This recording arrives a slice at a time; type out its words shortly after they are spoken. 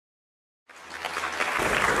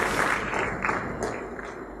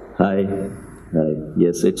Hi, hi.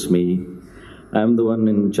 Yes, it's me. I'm the one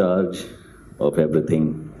in charge of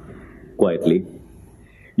everything, quietly.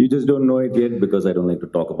 You just don't know it yet because I don't like to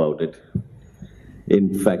talk about it.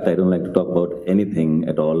 In fact, I don't like to talk about anything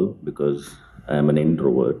at all because I'm an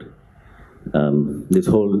introvert. This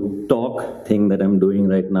whole talk thing that I'm doing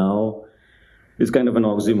right now is kind of an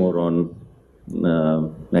oxymoron.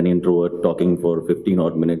 An introvert talking for 15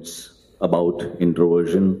 odd minutes about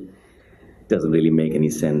introversion doesn't really make any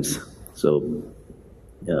sense. So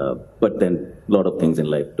but then a lot of things in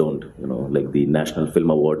life don't, like the National Film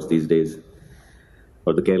Awards these days,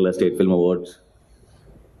 or the Kerala State Film Awards.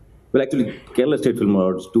 Well, actually, Kerala State Film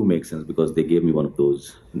Awards do make sense because they gave me one of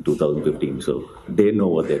those in 2015, so they know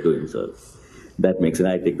what they're doing, so that makes sense.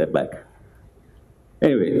 I take that back.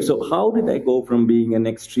 Anyway, so how did I go from being an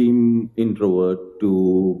extreme introvert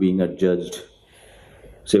to being adjudged,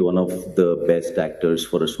 say, one of the best actors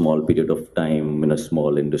for a small period of time in a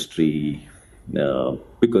small industry?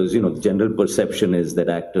 Because the general perception is that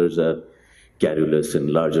actors are garrulous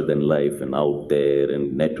and larger than life and out there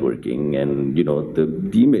and networking, and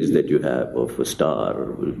the image that you have of a star,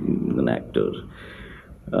 an actor.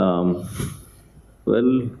 Um,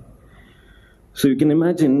 well, so you can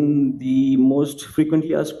imagine the most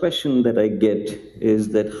frequently asked question that I get is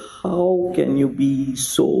that how can you be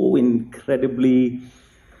so incredibly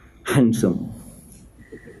handsome?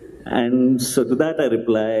 And so to that I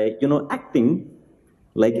reply, acting,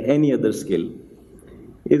 like any other skill,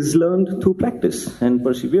 is learned through practice and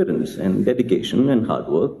perseverance and dedication and hard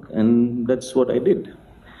work, and that's what I did.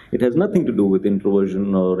 It has nothing to do with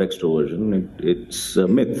introversion or extroversion. It's a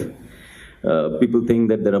myth. People think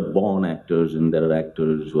that there are born actors and there are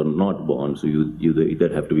actors who are not born, so you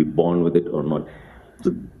either have to be born with it or not.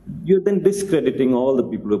 So you're then discrediting all the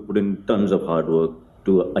people who put in tons of hard work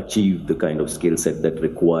to achieve the kind of skill set that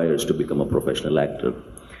requires to become a professional actor.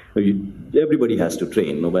 Everybody has to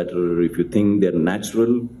train, no matter if you think they're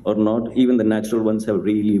natural or not. Even the natural ones have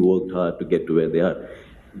really worked hard to get to where they are.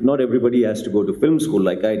 Not everybody has to go to film school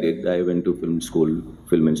like I did. I went to film school,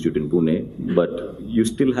 Film Institute in Pune, but you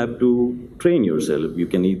still have to train yourself. You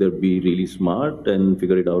can either be really smart and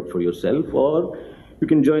figure it out for yourself, or you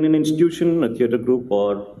can join an institution, a theater group,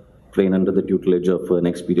 or train under the tutelage of an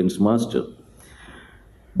experienced master.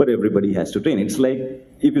 But everybody has to train. It's like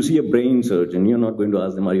if you see a brain surgeon, you're not going to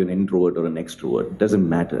ask them, are you an introvert or an extrovert? It doesn't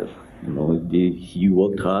matter. He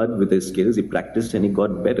worked hard with his skills, he practiced, and he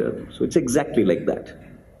got better. So it's exactly like that.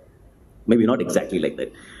 Maybe not exactly like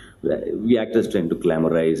that. We actors tend to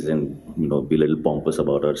glamorize and be a little pompous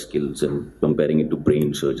about our skills and comparing it to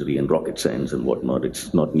brain surgery and rocket science and whatnot.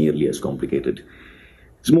 It's not nearly as complicated.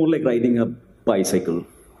 It's more like riding a bicycle.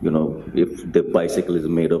 If the bicycle is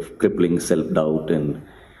made of crippling self-doubt and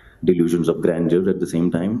delusions of grandeur at the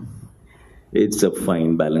same time, it's a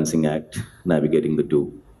fine balancing act, navigating the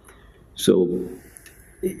two. So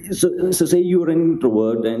say you're an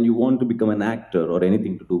introvert and you want to become an actor or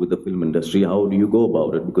anything to do with the film industry. How do you go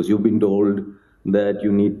about it? Because you've been told that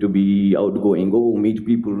you need to be outgoing, go meet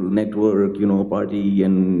people, network, party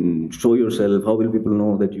and show yourself. How will people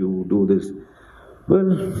know that you do this?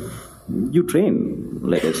 Well, you train,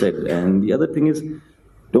 like I said. And the other thing is,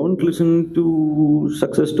 don't listen to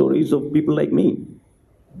success stories of people like me,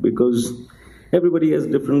 because everybody has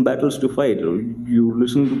different battles to fight. You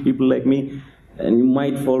listen to people like me, and you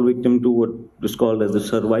might fall victim to what is called as the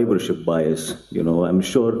survivorship bias. I'm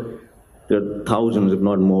sure there are thousands, if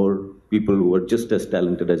not more, people who are just as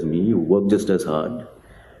talented as me, who work just as hard.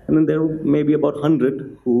 And then there may be about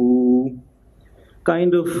 100 who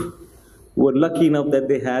kind of were lucky enough that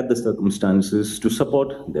they had the circumstances to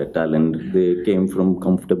support their talent. They came from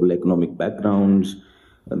comfortable economic backgrounds.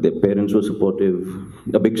 Their parents were supportive.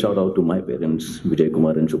 A big shout out to my parents, Vijay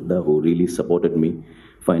Kumar and Shubda, who really supported me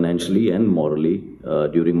financially and morally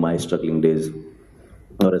during my struggling days,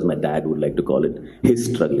 or as my dad would like to call it, his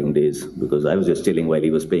struggling days, because I was just chilling while he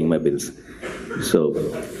was paying my bills. So,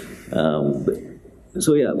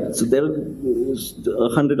 so there are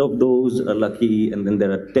 100 of those are lucky, and then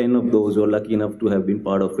there are 10 of those who are lucky enough to have been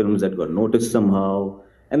part of films that got noticed somehow,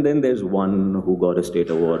 and then there's one who got a state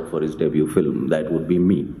award for his debut film. That would be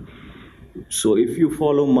me. So if you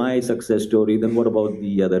follow my success story, then what about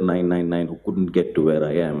the other 999 who couldn't get to where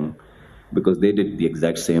I am? Because they did the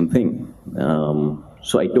exact same thing.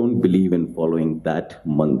 So I don't believe in following that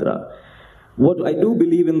mantra. What I do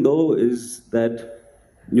believe in, though, is that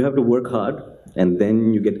you have to work hard, and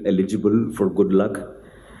then you get eligible for good luck.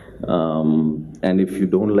 And if you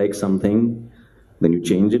don't like something, then you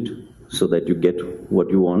change it so that you get what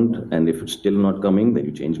you want. And if it's still not coming, then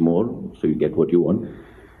you change more so you get what you want.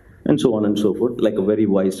 and so on and so forth. Like a very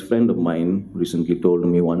wise friend of mine recently told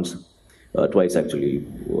me once, twice actually,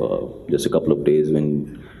 just a couple of days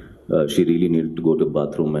when she really needed to go to the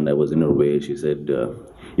bathroom and I was in her way. She said,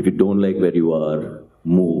 if you don't like where you are,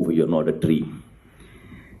 move, you're not a tree.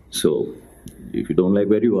 So, if you don't like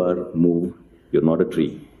where you are, move, you're not a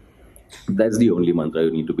tree. That's the only mantra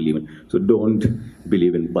you need to believe in. So don't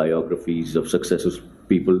believe in biographies of successful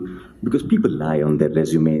people because people lie on their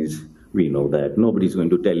resumes. We know that. Nobody's going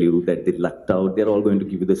to tell you that they lucked out. They're all going to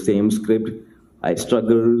give you the same script. I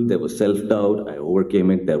struggled, there was self-doubt, I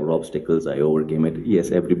overcame it, there were obstacles, I overcame it.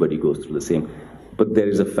 Yes, everybody goes through the same. But there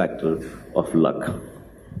is a factor of luck.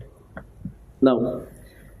 Now,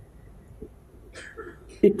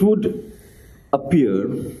 it would appear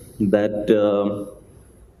that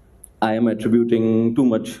I am attributing too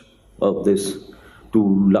much of this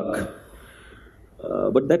to luck.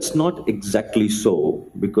 But that's not exactly so,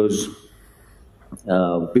 because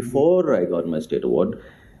before I got my state award,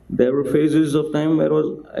 there were phases of time where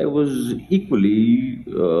I was equally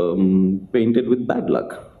painted with bad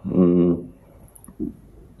luck.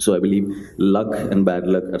 So I believe luck and bad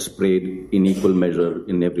luck are sprayed in equal measure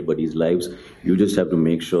in everybody's lives. You just have to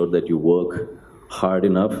make sure that you work hard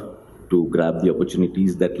enough to grab the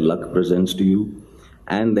opportunities that luck presents to you,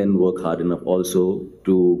 and then work hard enough also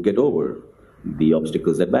to get over the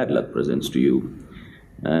obstacles that bad luck presents to you.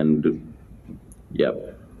 And yeah,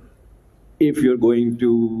 if you're going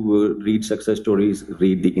to read success stories,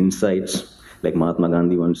 read the insights. Like Mahatma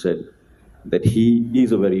Gandhi once said, that he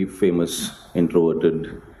is a very famous,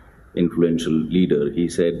 introverted, influential leader. He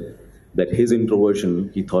said that his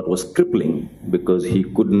introversion he thought was crippling because he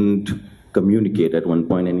couldn't communicate at one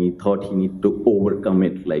point, and he thought he needed to overcome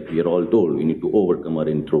it. Like we are all told, we need to overcome our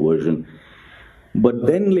introversion. But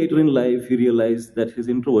then later in life, he realized that his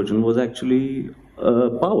introversion was actually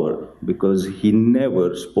power, because he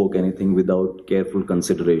never spoke anything without careful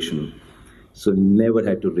consideration. So he never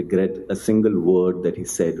had to regret a single word that he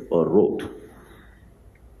said or wrote.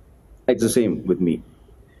 It's the same with me.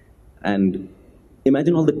 And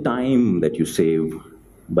imagine all the time that you save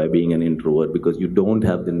by being an introvert, because you don't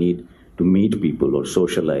have the need to meet people or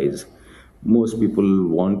socialize. Most people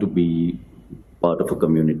want to be part of a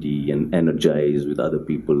community and energize with other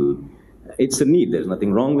people. It's a need, there's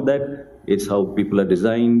nothing wrong with that. It's how people are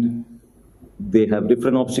designed. They have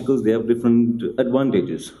different obstacles, they have different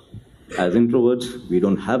advantages. As introverts, we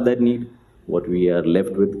don't have that need. What we are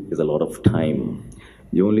left with is a lot of time.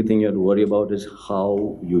 The only thing you have to worry about is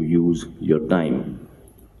how you use your time.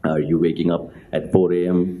 Are you waking up at 4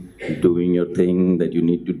 a.m., doing your thing that you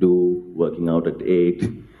need to do, working out at 8,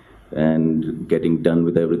 and getting done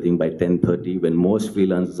with everything by 10:30? When most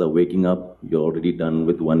freelancers are waking up, you're already done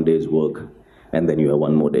with one day's work, and then you have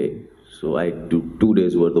one more day. So I do 2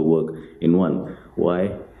 days worth of work in one.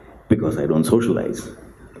 Why? Because I don't socialize.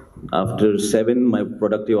 After 7, my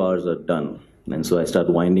productive hours are done, and so I start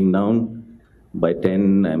winding down. By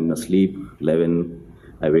 10, I'm asleep. 11,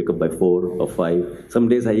 I wake up by 4 or 5. Some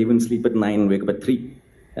days I even sleep at 9, wake up at 3,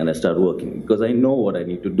 and I start working because I know what I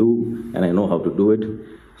need to do and I know how to do it.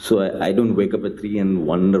 So I don't wake up at 3 and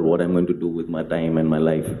wonder what I'm going to do with my time and my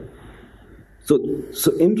life. So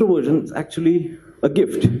introversion is actually a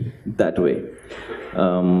gift that way.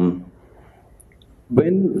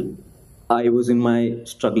 When I was in my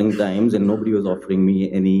struggling times and nobody was offering me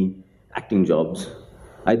any acting jobs,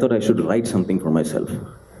 I thought I should write something for myself.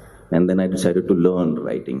 And then I decided to learn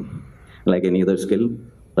writing. Like any other skill,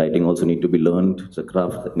 writing also needs to be learned. It's a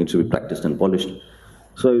craft that needs to be practiced and polished.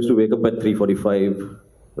 So I used to wake up at 3:45,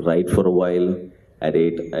 write for a while. At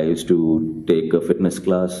 8, I used to take a fitness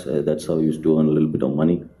class. That's how I used to earn a little bit of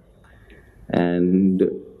money. And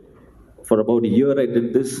for about a year I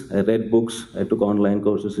did this. I read books, I took online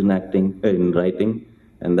courses in acting, in writing,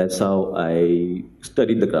 and that's how I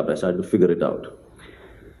studied the craft. I started to figure it out.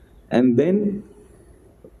 And then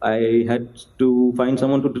I had to find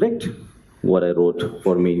someone to direct what I wrote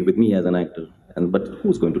for me, with me as an actor. But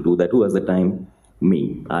who's going to do that? Who has the time?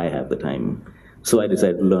 Me. I have the time. So I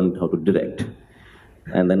decided to learn how to direct.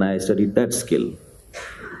 And then I studied that skill.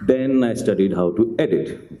 Then I studied how to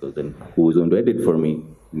edit, because then who was going to edit for me?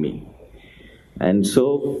 Me. And so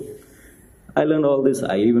I learned all this.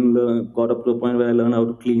 I even got up to a point where I learned how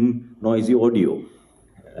to clean noisy audio.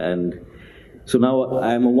 And so now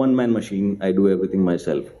I'm a one-man machine. I do everything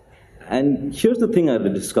myself. And here's the thing I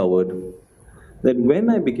discovered, that when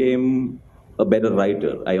I became a better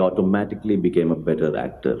writer, I automatically became a better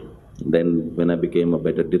actor. Then when I became a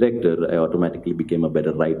better director, I automatically became a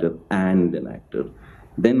better writer and an actor.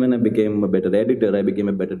 Then when I became a better editor, I became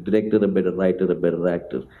a better director, a better writer, a better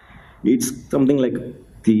actor. It's something like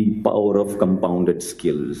the power of compounded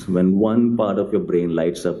skills. When one part of your brain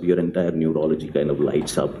lights up, your entire neurology kind of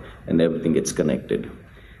lights up and everything gets connected.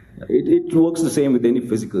 It works the same with any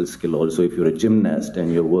physical skill also. If you're a gymnast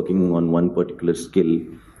and you're working on one particular skill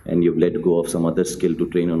and you've let go of some other skill to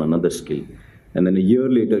train on another skill, and then a year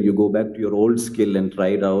later you go back to your old skill and try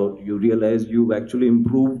it out, you realize you've actually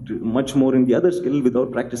improved much more in the other skill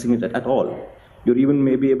without practicing it at all. You're even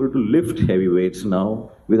maybe able to lift heavy weights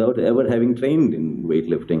now without ever having trained in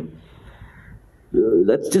weightlifting.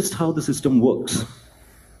 That's just how the system works.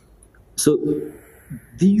 So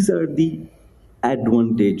these are the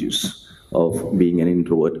advantages of being an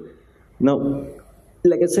introvert. Now,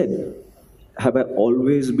 like I said, have I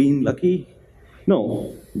always been lucky?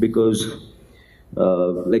 No, because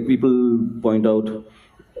like people point out,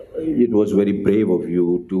 it was very brave of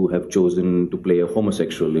you to have chosen to play a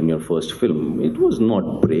homosexual in your first film. It was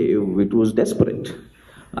not brave, it was desperate.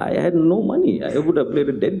 I had no money. I would have played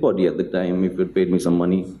a dead body at the time if it paid me some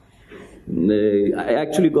money. I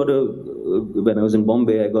actually when I was in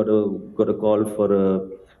Bombay, I got a call for a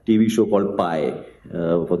TV show called Pi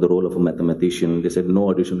for the role of a mathematician. They said no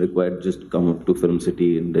audition required, just come to Film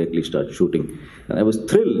City and directly start shooting. And I was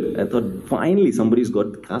thrilled. I thought finally somebody's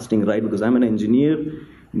got the casting right because I'm an engineer.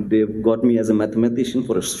 They've got me as a mathematician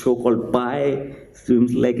for a show called Pi.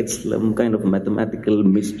 Seems like it's some kind of mathematical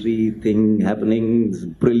mystery thing happening. It's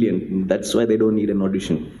brilliant. That's why they don't need an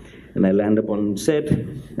audition. And I land up on set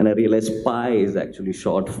and I realized Pi is actually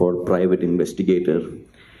short for Private Investigator.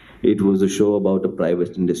 It was a show about a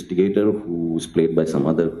private investigator who was played by some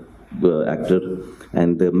other actor.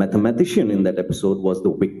 And the mathematician in that episode was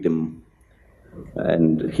the victim.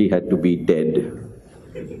 And he had to be dead,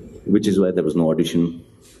 which is why there was no audition.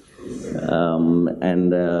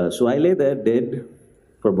 So I lay there dead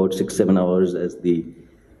for about 6-7 hours as the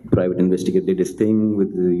private investigator did his thing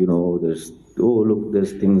with, there's, oh, look,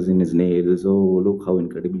 there's things in his nails. Oh, look how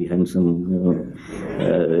incredibly handsome.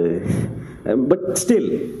 But still,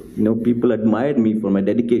 people admired me for my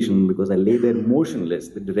dedication because I lay there motionless.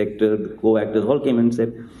 The director, the co-actors all came and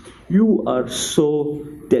said, you are so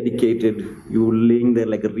dedicated. You're laying there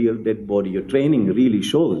like a real dead body. Your training really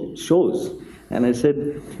shows. And I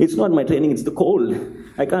said, it's not my training, it's the cold.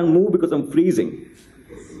 I can't move because I'm freezing.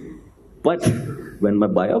 But when my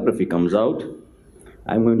biography comes out,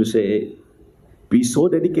 I'm going to say, be so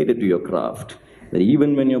dedicated to your craft that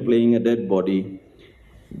even when you're playing a dead body,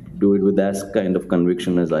 do it with as kind of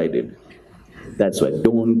conviction as I did. That's why,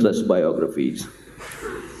 don't trust biographies.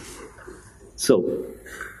 So,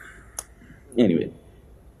 anyway.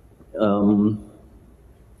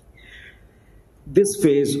 This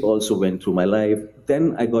phase also went through my life.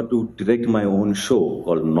 Then I got to direct my own show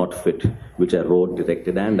called Not Fit, which I wrote,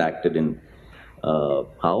 directed, and acted in.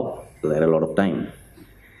 How? Because I had a lot of time.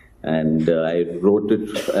 And I wrote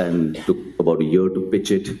it and took about a year to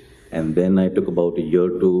pitch it. And then I took about a year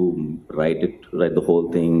to write the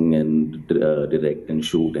whole thing and direct and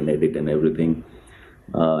shoot and edit and everything.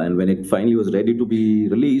 And when it finally was ready to be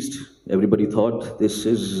released, everybody thought, this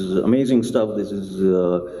is amazing stuff. This is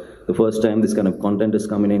the first time this kind of content has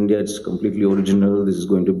come in India. It's completely original. This is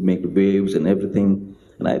going to make waves and everything.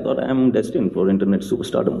 And I thought I'm destined for internet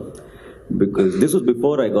superstardom. Because this was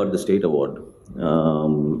before I got the state award.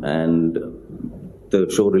 And the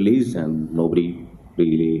show released and nobody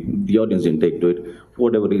really, the audience didn't take to it. For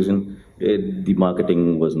whatever reason, the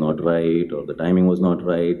marketing was not right or the timing was not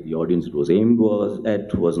right. The audience it was aimed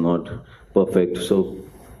at was not perfect. So,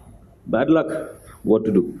 bad luck. What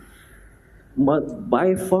to do? But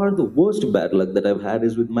by far the worst bad luck that I've had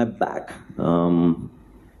is with my back.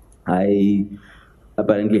 I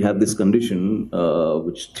apparently have this condition,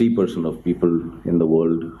 which 3% of people in the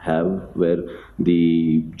world have, where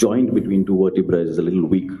the joint between two vertebrae is a little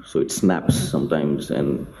weak, so it snaps sometimes.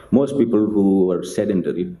 And most people who are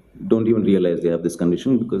sedentary don't even realize they have this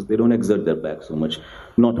condition because they don't exert their back so much.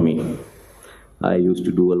 Not me. I used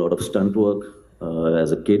to do a lot of stunt work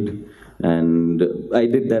as a kid, and I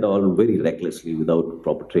did that all very recklessly without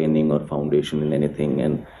proper training or foundation in anything.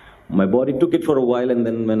 And my body took it for a while, and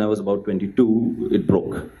then when I was about 22, it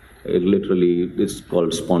broke. It's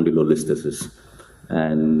called spondylolisthesis.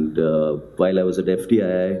 And while I was at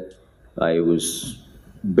FTI, I was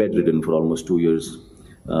bedridden for almost 2 years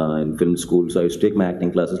in film school. So I used to take my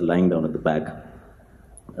acting classes lying down at the back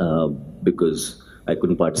because I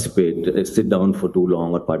couldn't sit down for too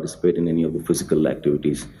long or participate in any of the physical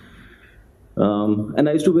activities. And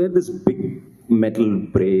I used to wear this big metal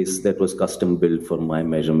brace that was custom built for my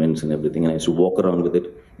measurements and everything, and I used to walk around with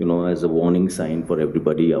it, as a warning sign for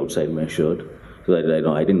everybody outside my shirt. So that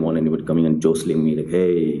I didn't want anybody coming and jostling me like,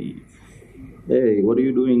 hey, what are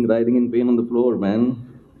you doing, writhing in pain on the floor,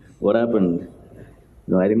 man? what happened?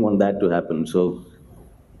 I didn't want that to happen. So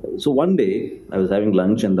one day I was having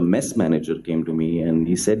lunch and the mess manager came to me and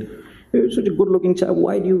he said, "Hey, you're such a good-looking chap.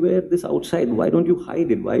 Why do you wear this outside? Why don't you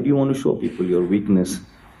hide it? Why do you want to show people your weakness?"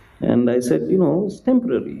 And I said, it's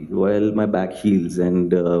temporary while my back heals,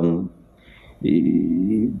 and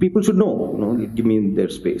people should know, give me their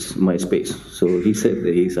space, my space. So he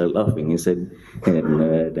started laughing. He said,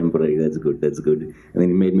 temporary, that's good, that's good. And then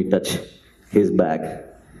he made me touch his back,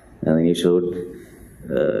 and then he showed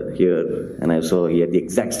here, and I saw he had the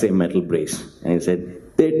exact same metal brace. And he said,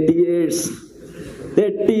 30 years,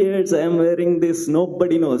 30 years I am wearing this,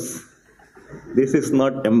 nobody knows. This is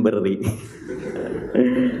not temporary.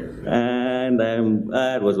 And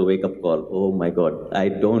that was a wake-up call. Oh my God, I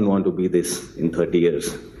don't want to be this in 30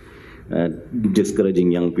 years.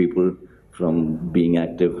 Discouraging young people from being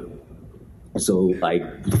active. So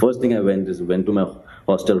the first thing I went to my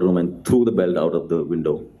hostel room and threw the belt out of the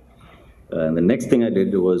window. And the next thing I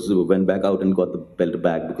did was went back out and got the belt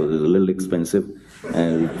back because it was a little expensive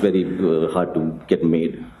and very hard to get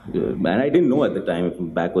made. And I didn't know at the time if my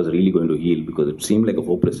back was really going to heal because it seemed like a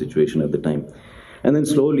hopeless situation at the time. And then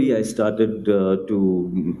slowly I started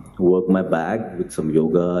to work my back with some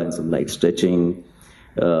yoga and some light stretching.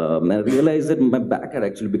 And I realized that my back had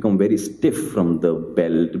actually become very stiff from the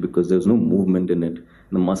belt because there was no movement in it.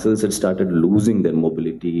 The muscles had started losing their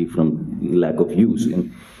mobility from lack of use.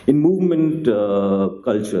 In movement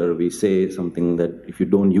culture, we say something that if you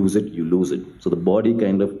don't use it, you lose it. So the body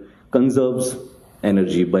kind of conserves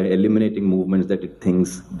energy by eliminating movements that it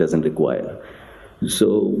thinks doesn't require.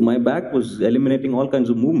 So my back was eliminating all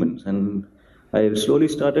kinds of movements, and I slowly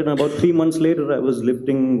started. And about 3 months later, I was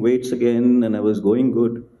lifting weights again, and I was going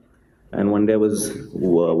good. And one day I was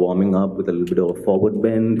warming up with a little bit of a forward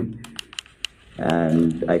bend,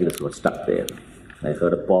 and I just got stuck there. I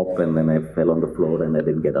heard a pop, and then I fell on the floor, and I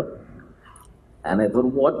didn't get up. And I thought,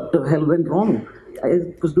 what the hell went wrong?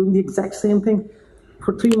 I was doing the exact same thing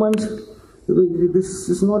for 3 months. This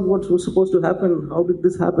is not what was supposed to happen. How did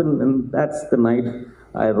this happen? And that's the night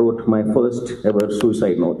I wrote my first ever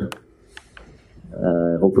suicide note.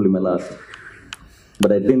 Hopefully my last.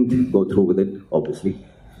 But I didn't go through with it, obviously,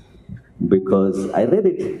 because I read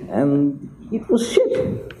it and it was shit.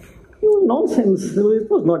 It was nonsense. It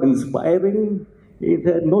was not inspiring. It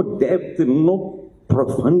had no depth, no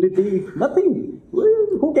profundity, nothing.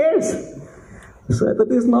 Who cares? So I thought,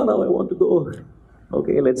 this is not how I want to go.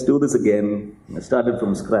 Okay, let's do this again. I started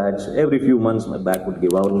from scratch. Every few months my back would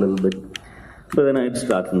give out a little bit. But then I'd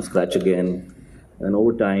start from scratch again. And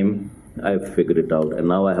over time, I've figured it out. And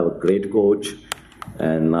now I have a great coach.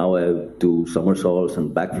 And now I do somersaults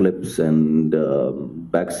and backflips and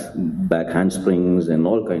back handsprings and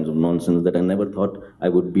all kinds of nonsense that I never thought I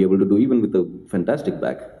would be able to do, even with a fantastic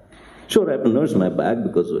back. Sure, I have to nurse my back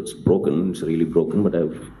because it's broken. It's really broken. But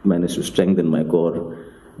I've managed to strengthen my core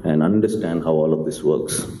and understand how all of this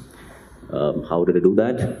works. How did I do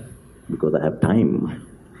that? Because I have time.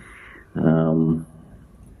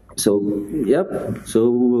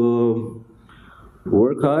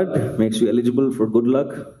 Work hard makes you eligible for good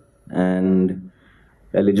luck and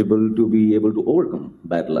eligible to be able to overcome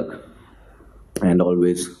bad luck. And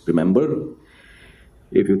always remember,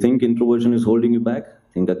 if you think introversion is holding you back,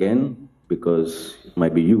 think again, because it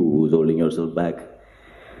might be you who's holding yourself back.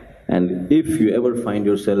 And if you ever find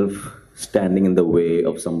yourself standing in the way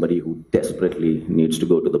of somebody who desperately needs to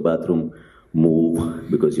go to the bathroom, move,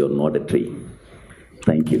 because you're not a tree.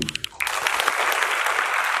 Thank you.